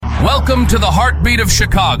Welcome to the heartbeat of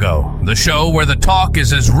Chicago, the show where the talk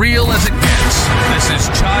is as real as it gets. This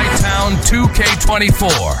is Chi-Town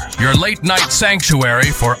 2K24, your late-night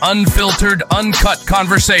sanctuary for unfiltered, uncut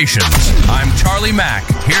conversations. I'm Charlie Mack,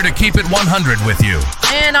 here to keep it 100 with you.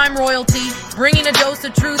 And I'm Royalty, bringing a dose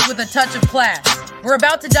of truth with a touch of class. We're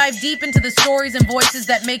about to dive deep into the stories and voices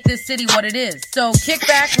that make this city what it is. So kick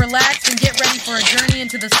back, relax, and get ready for a journey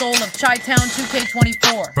into the soul of Chi-Town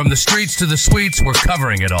 2K24. From the streets to the suites, we're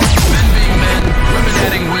covering it all. Men being men, women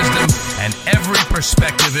adding wisdom, and every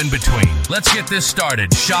perspective in between. Let's get this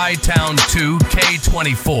started. Chi-Town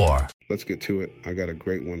 2K24. Let's get to it. I got a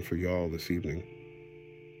great one for y'all this evening.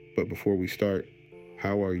 But before we start,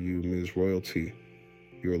 how are you, Ms. Royalty?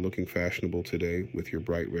 You are looking fashionable today with your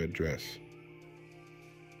bright red dress.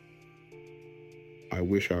 I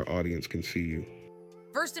wish our audience can see you.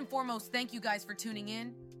 First and foremost, thank you guys for tuning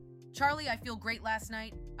in. Charlie, I feel great last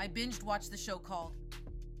night. I watched the show called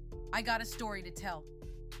I Got a Story to Tell.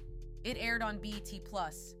 It aired on BET+.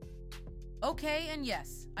 Okay, and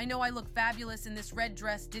yes, I know I look fabulous in this red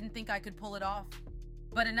dress, didn't think I could pull it off.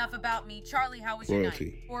 But enough about me. Charlie, how was your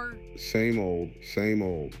Royalty. night? Same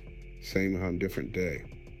old, on different day.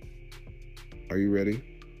 Are you ready?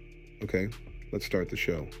 Okay, let's start the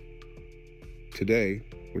show. Today,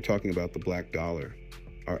 we're talking about the black dollar,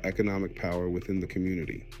 our economic power within the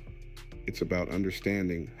community. It's about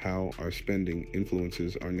understanding how our spending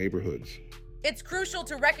influences our neighborhoods. It's crucial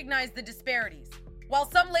to recognize the disparities. While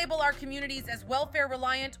some label our communities as welfare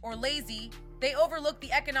reliant or lazy, they overlook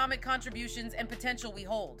the economic contributions and potential we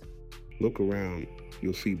hold. Look around,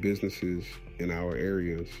 you'll see businesses in our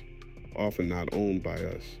areas, often not owned by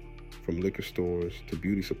us, from liquor stores to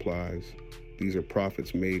beauty supplies. These are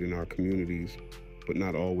profits made in our communities, but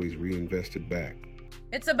not always reinvested back.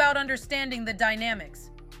 It's about understanding the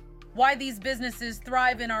dynamics, why these businesses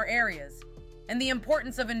thrive in our areas, and the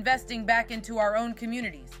importance of investing back into our own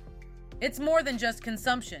communities. It's more than just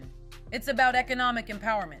consumption. It's about economic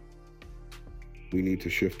empowerment. We need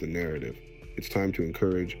to shift the narrative. It's time to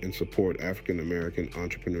encourage and support African American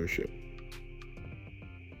entrepreneurship.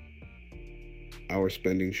 Our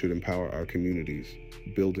spending should empower our communities,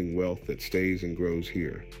 building wealth that stays and grows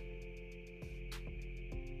here.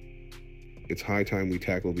 It's high time we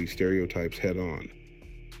tackle these stereotypes head on.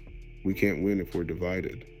 We can't win if we're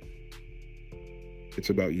divided. It's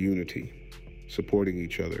about unity, supporting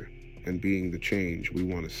each other, and being the change we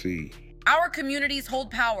want to see. Our communities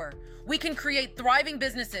hold power. We can create thriving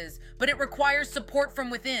businesses, but it requires support from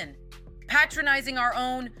within. Patronizing our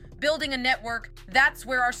own, building a network, that's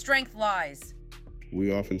where our strength lies.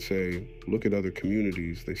 We often say, look at other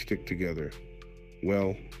communities, they stick together.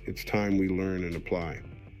 Well, it's time we learn and apply.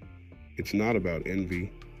 It's not about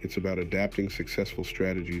envy, it's about adapting successful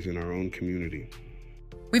strategies in our own community.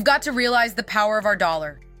 We've got to realize the power of our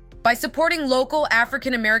dollar. By supporting local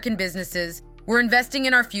African American businesses, we're investing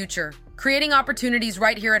in our future, creating opportunities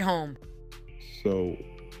right here at home. So,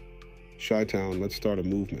 Chi-Town, let's start a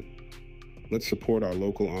movement. Let's support our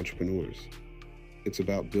local entrepreneurs. It's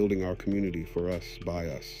about building our community for us, by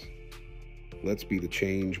us. Let's be the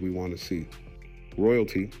change we want to see.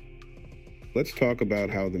 Royalty, let's talk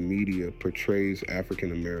about how the media portrays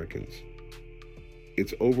African Americans.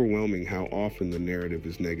 It's overwhelming how often the narrative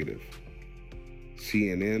is negative.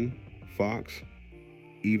 CNN, Fox,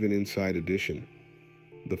 even Inside Edition.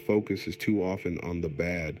 The focus is too often on the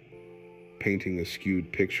bad, painting a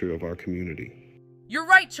skewed picture of our community. You're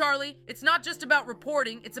right, Charlie. It's not just about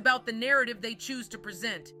reporting, it's about the narrative they choose to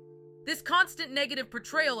present. This constant negative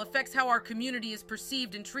portrayal affects how our community is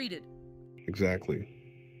perceived and treated. Exactly.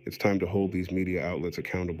 It's time to hold these media outlets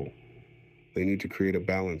accountable. They need to create a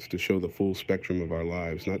balance to show the full spectrum of our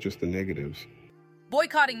lives, not just the negatives.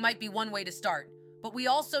 Boycotting might be one way to start, but we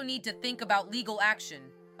also need to think about legal action,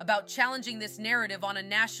 about challenging this narrative on a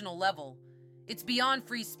national level. It's beyond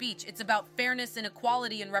free speech, it's about fairness and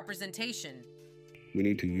equality and representation. We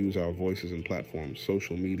need to use our voices and platforms,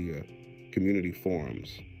 social media, community forums.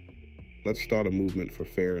 Let's start a movement for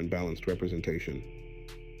fair and balanced representation.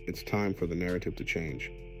 It's time for the narrative to change.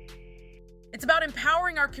 It's about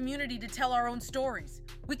empowering our community to tell our own stories.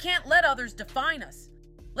 We can't let others define us.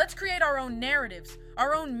 Let's create our own narratives,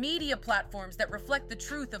 our own media platforms that reflect the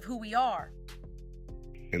truth of who we are.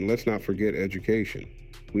 And let's not forget education.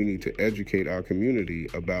 We need to educate our community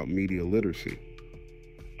about media literacy.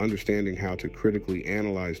 Understanding how to critically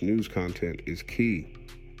analyze news content is key.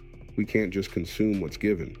 We can't just consume what's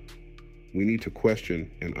given. We need to question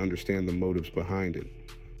and understand the motives behind it.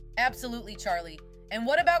 Absolutely, Charlie. And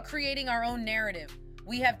what about creating our own narrative?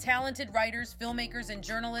 We have talented writers, filmmakers, and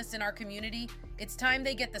journalists in our community. It's time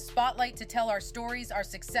they get the spotlight to tell our stories, our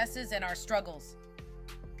successes, and our struggles.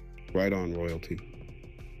 Right on, royalty.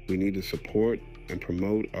 We need to support and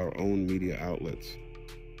promote our own media outlets,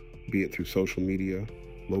 be it through social media,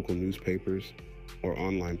 local newspapers, or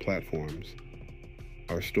online platforms.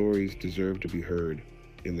 Our stories deserve to be heard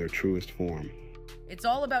in their truest form. It's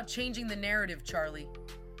all about changing the narrative, Charlie.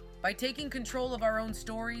 By taking control of our own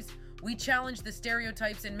stories, we challenge the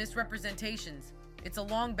stereotypes and misrepresentations. It's a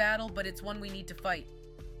long battle, but it's one we need to fight.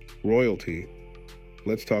 Royalty.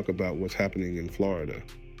 Let's talk about what's happening in Florida.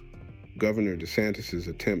 Governor DeSantis'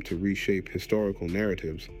 attempt to reshape historical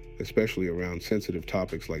narratives, especially around sensitive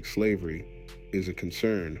topics like slavery, is a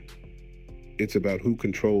concern. It's about who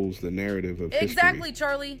controls the narrative of history. Exactly,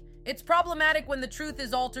 Charlie. It's problematic when the truth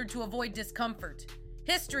is altered to avoid discomfort.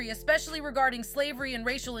 History, especially regarding slavery and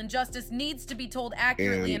racial injustice, needs to be told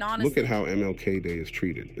accurately and honestly. Look at how MLK Day is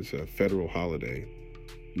treated. It's a federal holiday,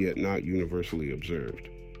 yet not universally observed.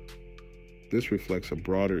 This reflects a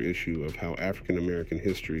broader issue of how African American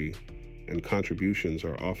history and contributions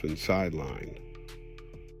are often sidelined.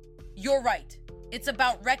 You're right. It's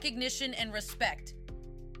about recognition and respect.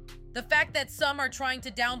 The fact that some are trying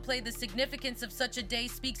to downplay the significance of such a day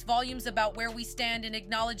speaks volumes about where we stand in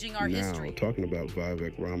acknowledging our history. Now, talking about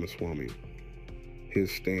Vivek Ramaswamy, his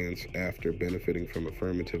stance after benefiting from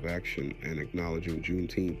affirmative action and acknowledging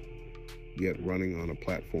Juneteenth, yet running on a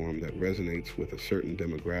platform that resonates with a certain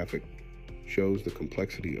demographic, shows the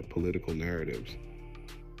complexity of political narratives.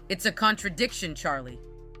 It's a contradiction, Charlie.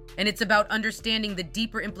 And it's about understanding the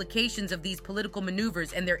deeper implications of these political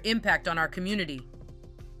maneuvers and their impact on our community.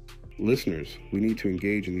 Listeners, we need to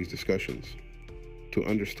engage in these discussions to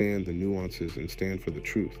understand the nuances and stand for the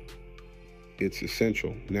truth. It's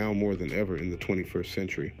essential, now more than ever in the 21st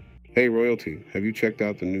century. Hey, royalty, have you checked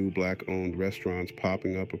out the new Black-owned restaurants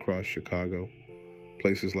popping up across Chicago?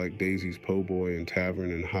 Places like Daisy's Po' Boy and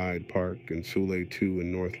Tavern in Hyde Park and Soule 2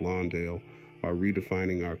 in North Lawndale are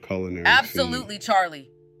redefining our culinary Absolutely, scene. Charlie.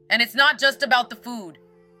 And it's not just about the food.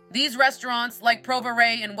 These restaurants, like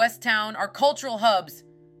Proveray and Westtown, are cultural hubs,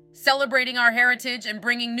 celebrating our heritage and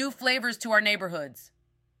bringing new flavors to our neighborhoods.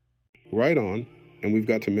 Right on. And we've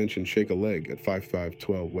got to mention Shake a Leg at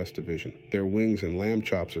 5512 West Division. Their wings and lamb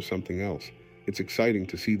chops are something else. It's exciting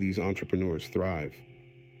to see these entrepreneurs thrive.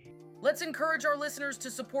 Let's encourage our listeners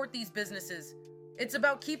to support these businesses. It's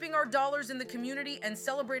about keeping our dollars in the community and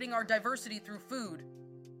celebrating our diversity through food.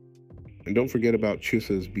 And don't forget about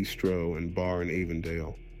Chissa's Bistro and Bar in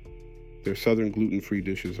Avondale. Their southern gluten-free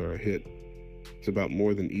dishes are a hit. It's about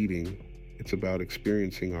more than eating. It's about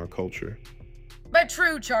experiencing our culture. But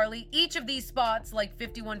true, Charlie. Each of these spots, like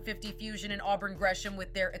 5150 Fusion and Auburn Gresham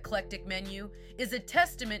with their eclectic menu, is a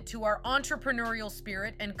testament to our entrepreneurial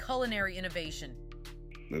spirit and culinary innovation.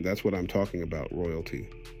 And that's what I'm talking about, royalty.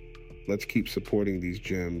 Let's keep supporting these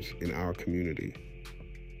gems in our community.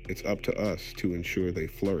 It's up to us to ensure they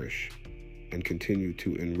flourish and continue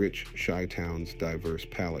to enrich Chi-Town's diverse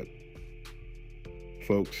palette.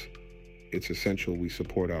 Folks, it's essential we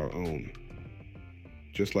support our own.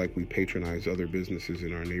 Just like we patronize other businesses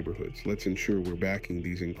in our neighborhoods, let's ensure we're backing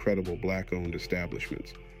these incredible Black-owned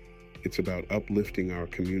establishments. It's about uplifting our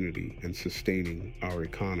community and sustaining our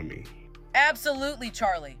economy. Absolutely,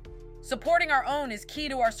 Charlie. Supporting our own is key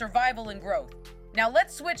to our survival and growth. Now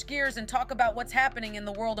let's switch gears and talk about what's happening in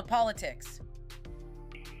the world of politics.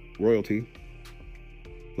 Royalty,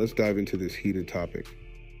 let's dive into this heated topic.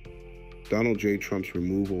 Donald J. Trump's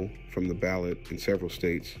removal from the ballot in several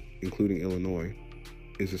states, including Illinois,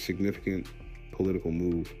 is a significant political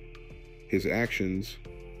move. His actions,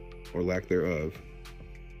 or lack thereof,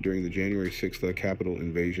 during the January 6th Capitol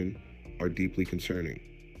invasion are deeply concerning.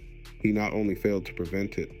 He not only failed to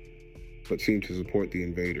prevent it, but seemed to support the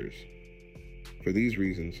invaders. For these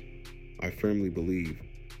reasons, I firmly believe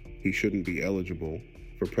he shouldn't be eligible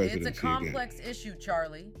for presidency again. It's a complex issue,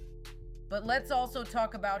 Charlie. But let's also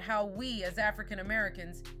talk about how we, as African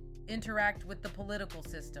Americans, interact with the political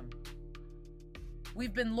system.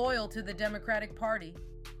 We've been loyal to the Democratic Party,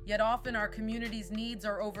 yet often our community's needs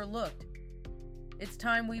are overlooked. It's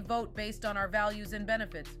time we vote based on our values and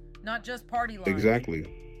benefits, not just party lines.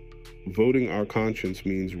 Exactly. Voting our conscience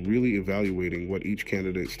means really evaluating what each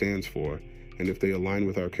candidate stands for and if they align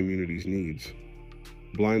with our community's needs.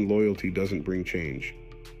 Blind loyalty doesn't bring change.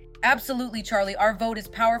 Absolutely, Charlie. Our vote is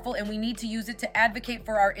powerful and we need to use it to advocate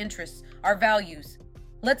for our interests, our values.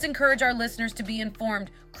 Let's encourage our listeners to be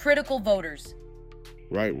informed, critical voters.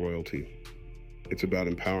 Right, royalty. It's about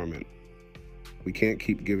empowerment. We can't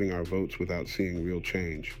keep giving our votes without seeing real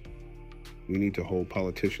change. We need to hold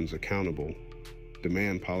politicians accountable,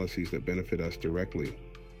 demand policies that benefit us directly.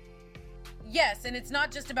 Yes, and it's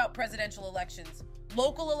not just about presidential elections.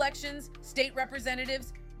 Local elections, state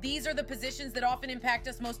representatives, These are the positions that often impact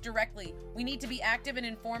us most directly. We need to be active and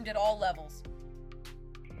informed at all levels.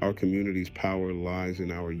 Our community's power lies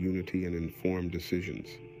in our unity and informed decisions.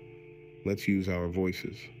 Let's use our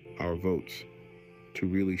voices, our votes, to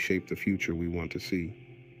really shape the future we want to see.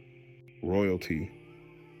 Royalty.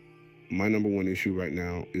 My number one issue right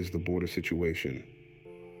now is the border situation.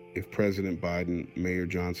 If President Biden, Mayor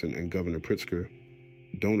Johnson, and Governor Pritzker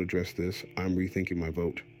don't address this, I'm rethinking my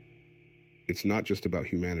vote. It's not just about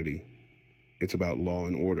humanity. It's about law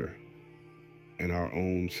and order and our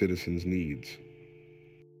own citizens' needs.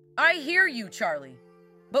 I hear you, Charlie.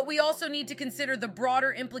 But we also need to consider the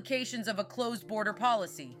broader implications of a closed border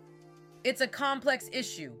policy. It's a complex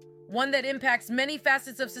issue, one that impacts many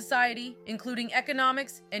facets of society, including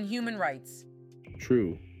economics and human rights.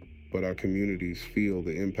 True, but our communities feel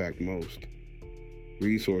the impact most.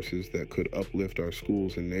 Resources that could uplift our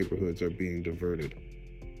schools and neighborhoods are being diverted.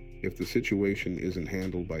 If the situation isn't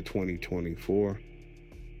handled by 2024,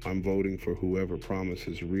 I'm voting for whoever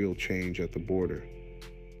promises real change at the border.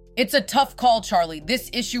 It's a tough call, Charlie. This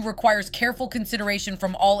issue requires careful consideration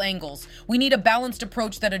from all angles. We need a balanced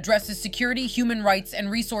approach that addresses security, human rights,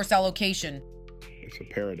 and resource allocation. It's a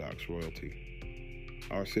paradox, Royalty.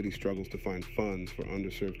 Our city struggles to find funds for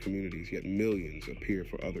underserved communities, yet millions appear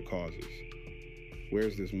for other causes.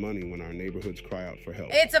 Where's this money when our neighborhoods cry out for help?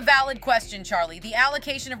 It's a valid question, Charlie. The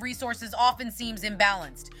allocation of resources often seems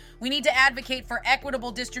imbalanced. We need to advocate for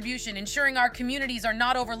equitable distribution, ensuring our communities are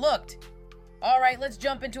not overlooked. All right, let's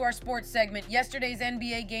jump into our sports segment. Yesterday's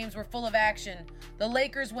NBA games were full of action. The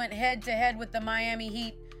Lakers went head-to-head with the Miami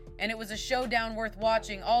Heat, and it was a showdown worth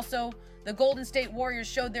watching. Also, the Golden State Warriors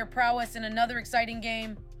showed their prowess in another exciting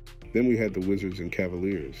game. Then we had the Wizards and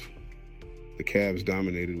Cavaliers. The Cavs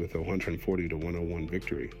dominated with a 140-101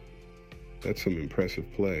 victory. That's some impressive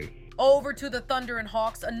play. Over to the Thunder and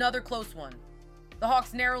Hawks, another close one. The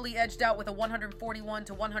Hawks narrowly edged out with a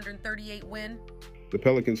 141-138 win. The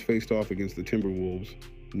Pelicans faced off against the Timberwolves.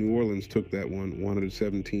 New Orleans took that one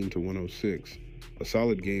 117-106. A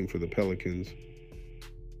solid game for the Pelicans.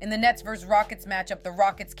 In the Nets vs. Rockets matchup, the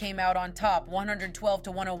Rockets came out on top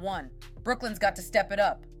 112-101. Brooklyn's got to step it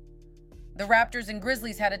up. The Raptors and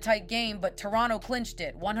Grizzlies had a tight game, but Toronto clinched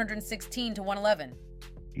it 116-111.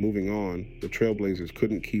 Moving on, the Trailblazers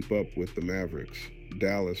couldn't keep up with the Mavericks.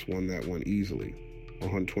 Dallas won that one easily,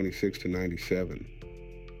 126-97.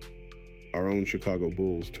 Our own Chicago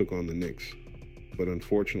Bulls took on the Knicks, but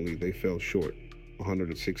unfortunately they fell short,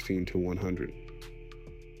 116-100.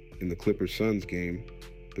 In the Clippers-Suns game,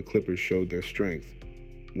 the Clippers showed their strength,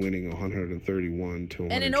 winning 131-122.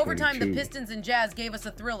 And in overtime, the Pistons and Jazz gave us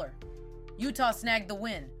a thriller. Utah snagged the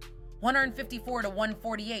win,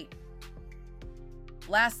 154-148.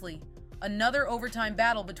 Lastly, another overtime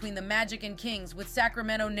battle between the Magic and Kings, with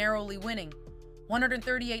Sacramento narrowly winning,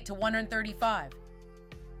 138-135.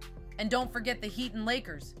 And don't forget the Heat and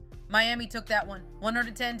Lakers. Miami took that one,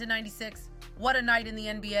 110-96. What a night in the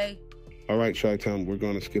NBA. All right, Chi-Town, we're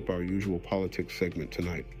going to skip our usual politics segment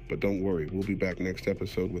tonight. But don't worry, we'll be back next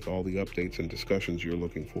episode with all the updates and discussions you're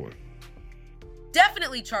looking for.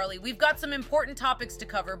 Definitely, Charlie. We've got some important topics to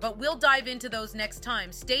cover, but we'll dive into those next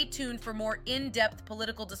time. Stay tuned for more in-depth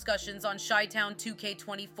political discussions on Chi-Town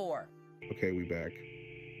 2K24. Okay, we back.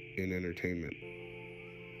 In entertainment.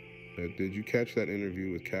 Did you catch that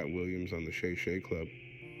interview with Cat Williams on the Shay Shay Club?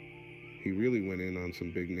 He really went in on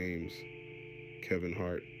some big names. Kevin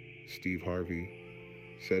Hart, Steve Harvey,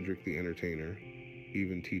 Cedric the Entertainer,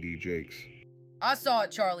 even T.D. Jakes. I saw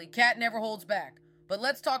it, Charlie. Cat never holds back. But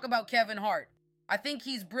let's talk about Kevin Hart. I think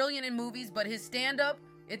he's brilliant in movies, but his stand-up,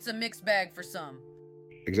 it's a mixed bag for some.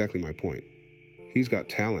 Exactly my point. He's got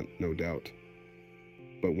talent, no doubt.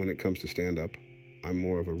 But when it comes to stand-up, I'm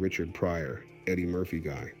more of a Richard Pryor, Eddie Murphy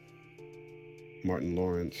guy. Martin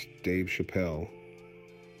Lawrence, Dave Chappelle,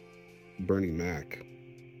 Bernie Mac.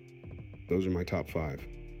 Those are my top 5.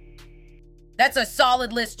 That's a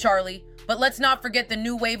solid list, Charlie. But let's not forget the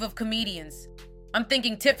new wave of comedians. I'm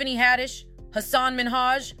thinking Tiffany Haddish, Hassan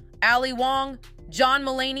Minhaj, Ali Wong, John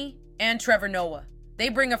Mulaney, and Trevor Noah. They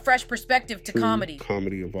bring a fresh perspective to comedy.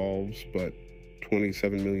 Comedy evolves, but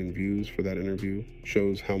 27 million views for that interview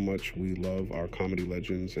shows how much we love our comedy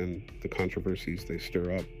legends and the controversies they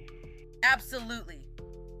stir up. Absolutely.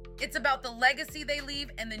 It's about the legacy they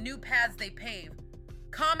leave and the new paths they pave.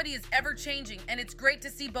 Comedy is ever-changing, and it's great to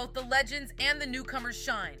see both the legends and the newcomers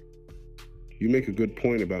shine. You make a good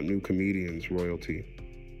point about new comedians, Royalty.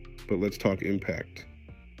 But let's talk impact.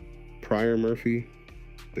 Pryor Murphy,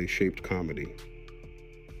 they shaped comedy.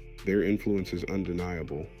 Their influence is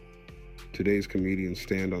undeniable. today's comedians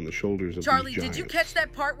stand on the shoulders of Charlie, these giants. did you catch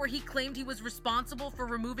that part where he claimed he was responsible for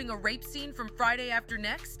removing a rape scene from Friday After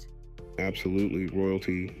Next? Absolutely,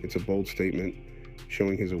 Royalty. It's a bold statement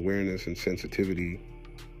showing his awareness and sensitivity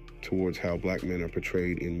towards how black men are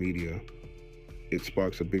portrayed in media. It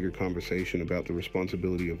sparks a bigger conversation about the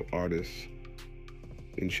responsibility of artists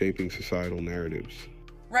in shaping societal narratives.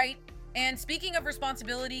 Right. And speaking of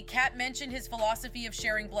responsibility, Kat mentioned his philosophy of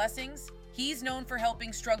sharing blessings. He's known for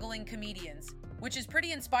helping struggling comedians, which is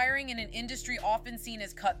pretty inspiring in an industry often seen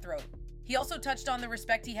as cutthroat. He also touched on the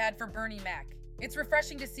respect he had for Bernie Mac. It's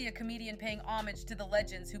refreshing to see a comedian paying homage to the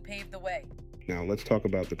legends who paved the way. Now let's talk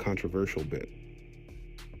about the controversial bit.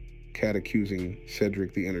 Kat accusing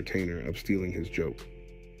Cedric the Entertainer of stealing his joke.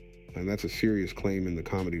 And that's a serious claim in the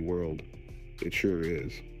comedy world. It sure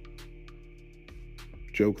is.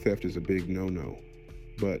 Joke theft is a big no-no,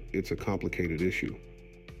 but it's a complicated issue.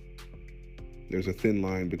 There's a thin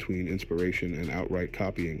line between inspiration and outright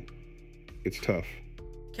copying. It's tough.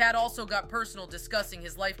 Kat also got personal discussing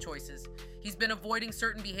his life choices. He's been avoiding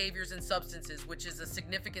certain behaviors and substances, which is a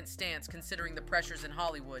significant stance considering the pressures in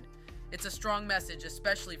Hollywood. It's a strong message,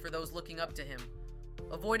 especially for those looking up to him.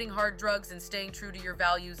 Avoiding hard drugs and staying true to your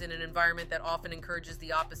values in an environment that often encourages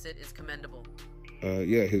the opposite is commendable.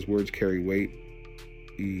 His words carry weight.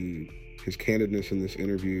 His candidness in this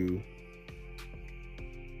interview,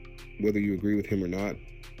 whether you agree with him or not,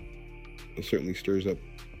 it certainly stirs up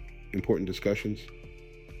important discussions.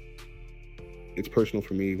 It's personal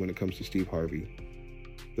for me when it comes to Steve Harvey.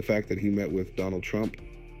 The fact that he met with Donald Trump,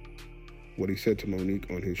 what he said to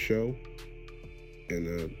Monique on his show,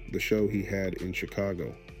 and the show he had in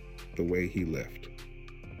Chicago, the way he left.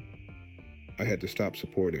 I had to stop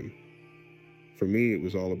supporting him. For me, it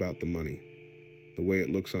was all about the money. The way it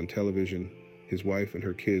looks on television, his wife and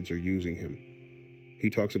her kids are using him. He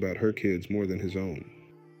talks about her kids more than his own.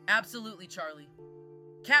 Absolutely, Charlie.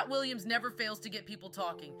 Cat Williams never fails to get people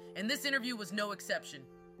talking, and this interview was no exception.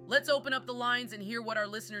 Let's open up the lines and hear what our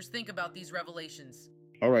listeners think about these revelations.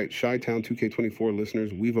 All right, Chi-Town 2K24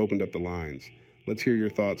 listeners, we've opened up the lines. Let's hear your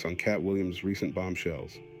thoughts on Cat Williams' recent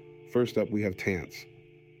bombshells. First up, we have Tance.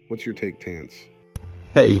 What's your take, Tance?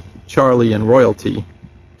 Hey, Charlie and Royalty.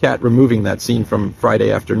 Cat removing that scene from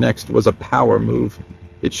Friday After Next was a power move.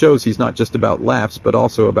 It shows he's not just about laughs, but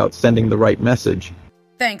also about sending the right message.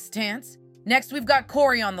 Thanks, Tance. Next, we've got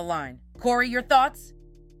Corey on the line. Corey, your thoughts?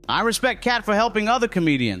 I respect Cat for helping other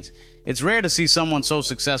comedians. It's rare to see someone so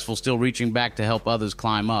successful still reaching back to help others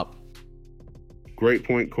climb up. Great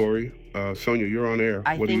point, Corey. Sonia, you're on air.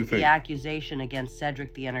 What do you think? The accusation against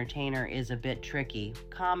Cedric the Entertainer is a bit tricky.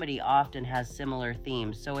 Comedy often has similar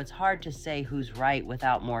themes, so it's hard to say who's right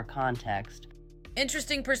without more context.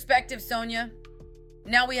 Interesting perspective, Sonia.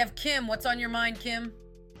 Now we have Kim. What's on your mind, Kim?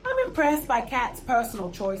 I'm impressed by Cat's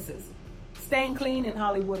personal choices. Staying clean in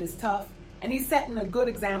Hollywood is tough, and he's setting a good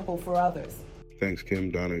example for others. Thanks,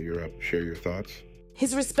 Kim. Donna, you're up. Share your thoughts.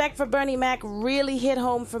 His respect for Bernie Mac really hit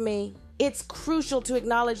home for me. It's crucial to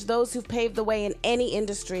acknowledge those who've paved the way in any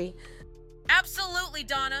industry. Absolutely,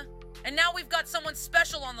 Donna. And now we've got someone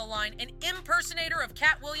special on the line, an impersonator of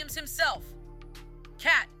Cat Williams himself.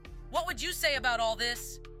 Cat, what would you say about all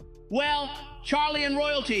this? Well, Charlie and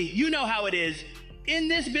Royalty, you know how it is. In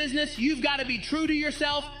this business, you've got to be true to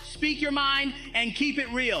yourself, speak your mind, and keep it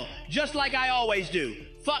real, just like I always do.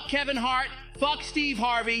 Fuck Kevin Hart, fuck Steve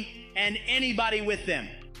Harvey, and anybody with them.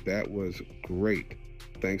 That was great.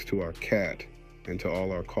 Thanks to our Cat and to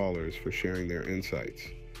all our callers for sharing their insights.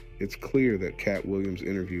 It's clear that Cat Williams'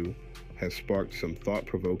 interview has sparked some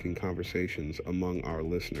thought-provoking conversations among our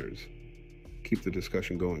listeners. Keep the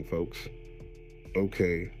discussion going, folks.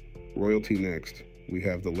 Okay, Royalty next. We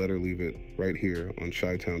have the Letter Leave It right here on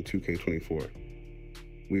Chi-Town 2K24.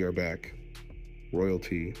 We are back.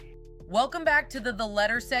 Royalty. Welcome back to the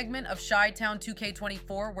Letter segment of Chi-Town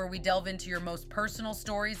 2K24, where we delve into your most personal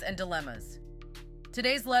stories and dilemmas.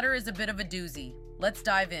 Today's letter is a bit of a doozy. Let's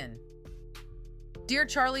dive in. Dear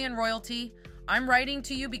Charlie and Royalty, I'm writing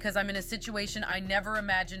to you because I'm in a situation I never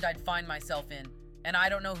imagined I'd find myself in, and I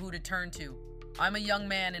don't know who to turn to. I'm a young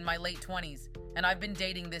man in my late 20s, and I've been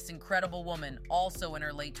dating this incredible woman, also in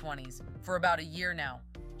her late 20s, for about a year now.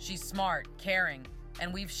 She's smart, caring,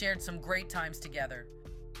 and we've shared some great times together.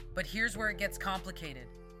 But here's where it gets complicated.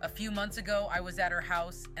 A few months ago, I was at her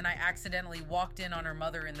house, and I accidentally walked in on her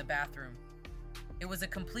mother in the bathroom. It was a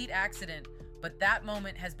complete accident, but that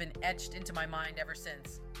moment has been etched into my mind ever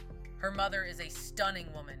since. Her mother is a stunning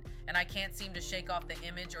woman, and I can't seem to shake off the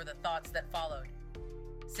image or the thoughts that followed.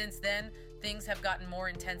 Since then, things have gotten more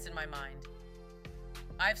intense in my mind.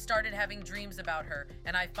 I've started having dreams about her,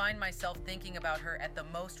 and I find myself thinking about her at the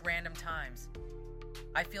most random times.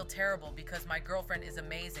 I feel terrible because my girlfriend is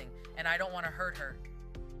amazing and I don't want to hurt her.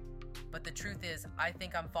 But the truth is, I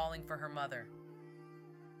think I'm falling for her mother.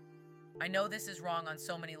 I know this is wrong on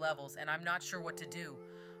so many levels and I'm not sure what to do.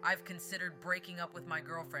 I've considered breaking up with my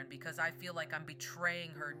girlfriend because I feel like I'm betraying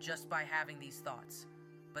her just by having these thoughts.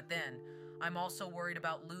 But then, I'm also worried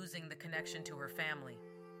about losing the connection to her family,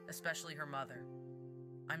 especially her mother.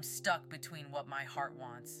 I'm stuck between what my heart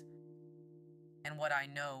wants and what I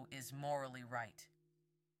know is morally right.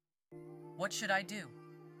 What should I do?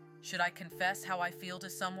 Should I confess how I feel to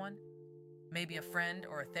someone? Maybe a friend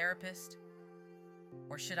or a therapist?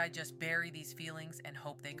 Or should I just bury these feelings and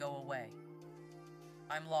hope they go away?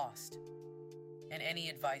 I'm lost, and any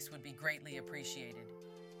advice would be greatly appreciated.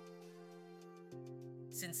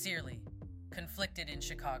 Sincerely, Conflicted in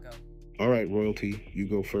Chicago. All right, Royalty, you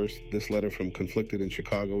go first. This letter from Conflicted in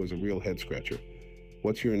Chicago is a real head-scratcher.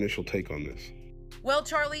 What's your initial take on this? Well,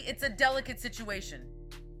 Charlie, it's a delicate situation.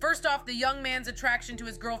 First off, the young man's attraction to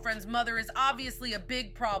his girlfriend's mother is obviously a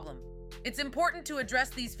big problem. It's important to address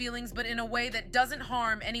these feelings, but in a way that doesn't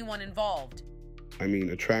harm anyone involved. I mean,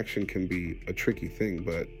 attraction can be a tricky thing,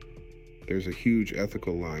 but there's a huge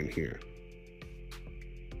ethical line here.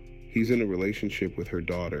 He's in a relationship with her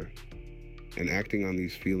daughter, and acting on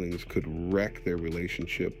these feelings could wreck their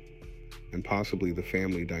relationship and possibly the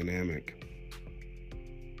family dynamic.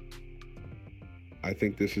 I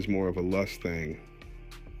think this is more of a lust thing.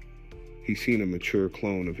 He's seen a mature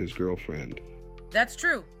clone of his girlfriend. That's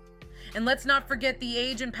true. And let's not forget the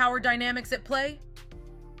age and power dynamics at play.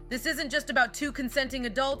 This isn't just about two consenting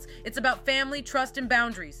adults, it's about family, trust, and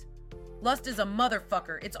boundaries. Lust is a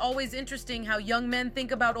motherfucker. It's always interesting how young men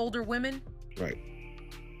think about older women. Right.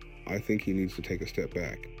 I think he needs to take a step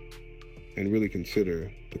back and really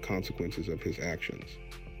consider the consequences of his actions.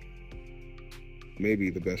 Maybe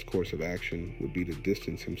the best course of action would be to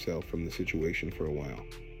distance himself from the situation for a while.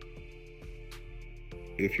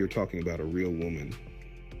 If you're talking about a real woman,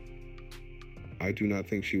 I do not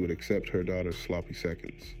think she would accept her daughter's sloppy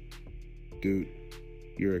seconds. Dude,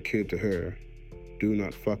 you're a kid to her. Do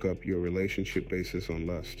not fuck up your relationship basis on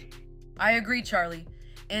lust. I agree, Charlie.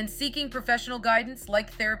 And seeking professional guidance,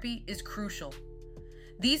 like therapy, is crucial.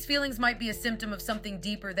 These feelings might be a symptom of something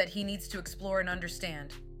deeper that he needs to explore and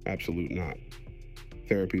understand. Absolute not.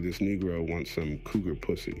 Therapy, this Negro wants some cougar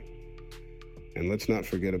pussy. And let's not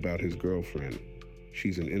forget about his girlfriend.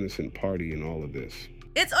 She's an innocent party in all of this.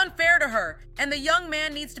 It's unfair to her, and the young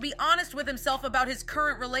man needs to be honest with himself about his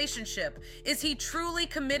current relationship. Is he truly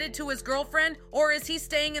committed to his girlfriend, or is he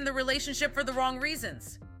staying in the relationship for the wrong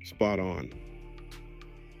reasons? Spot on.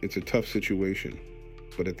 It's a tough situation,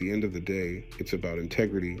 but at the end of the day, it's about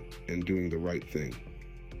integrity and doing the right thing,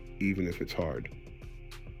 even if it's hard.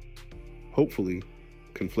 Hopefully,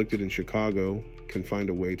 Conflicted in Chicago can find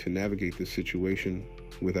a way to navigate this situation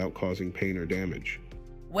without causing pain or damage.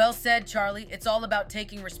 Well said, Charlie. It's all about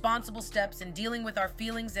taking responsible steps and dealing with our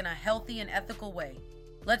feelings in a healthy and ethical way.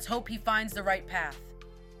 Let's hope he finds the right path.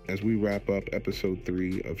 As we wrap up episode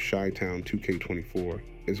 3 of Chi-Town 2K24,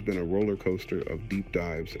 it's been a roller coaster of deep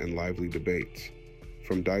dives and lively debates.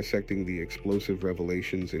 From dissecting the explosive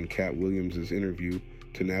revelations in Cat Williams' interview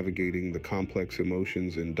to navigating the complex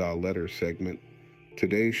emotions in Da Letter's segment,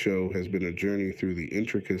 today's show has been a journey through the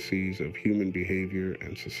intricacies of human behavior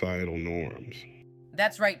and societal norms.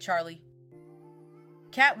 That's right, Charlie.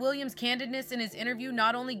 Cat Williams' candidness in his interview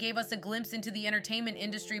not only gave us a glimpse into the entertainment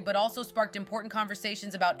industry, but also sparked important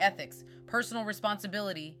conversations about ethics, personal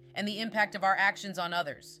responsibility, and the impact of our actions on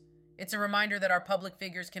others. It's a reminder that our public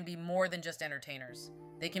figures can be more than just entertainers.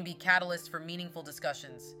 They can be catalysts for meaningful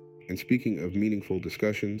discussions. And speaking of meaningful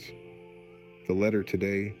discussions, the letter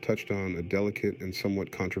today touched on a delicate and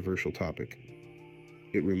somewhat controversial topic.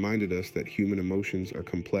 It reminded us that human emotions are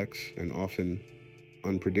complex and often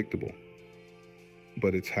unpredictable.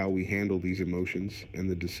 But it's how we handle these emotions and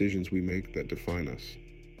the decisions we make that define us.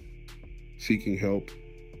 Seeking help,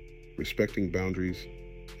 respecting boundaries,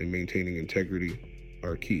 and maintaining integrity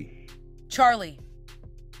are key. Charlie,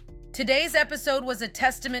 today's episode was a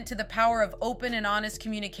testament to the power of open and honest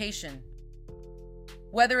communication.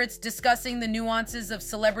 Whether it's discussing the nuances of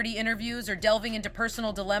celebrity interviews or delving into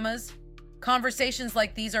personal dilemmas, conversations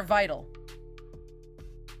like these are vital.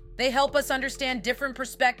 They help us understand different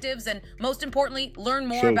perspectives and, most importantly, learn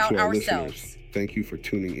more about ourselves. Listeners, thank you for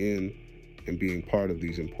tuning in and being part of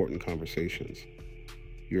these important conversations.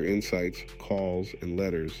 Your insights, calls, and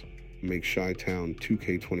letters make Chi-Town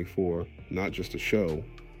 2K24 not just a show,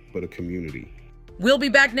 but a community. We'll be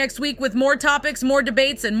back next week with more topics, more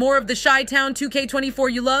debates, and more of the Chi-Town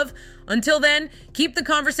 2K24 you love. Until then, keep the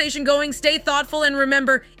conversation going, stay thoughtful, and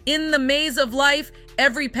remember, in the maze of life,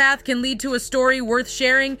 every path can lead to a story worth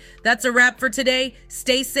sharing. That's a wrap for today.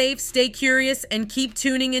 Stay safe, stay curious, and keep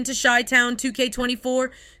tuning into Chi-Town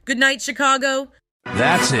 2K24. Good night, Chicago.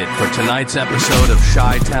 That's it for tonight's episode of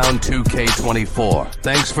Chi-Town 2K24.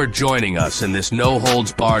 Thanks for joining us in this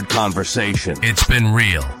no-holds-barred conversation. It's been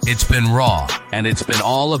real, it's been raw, and it's been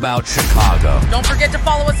all about Chicago. Don't forget to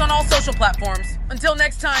follow us on all social platforms. Until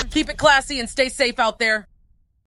next time, keep it classy and stay safe out there.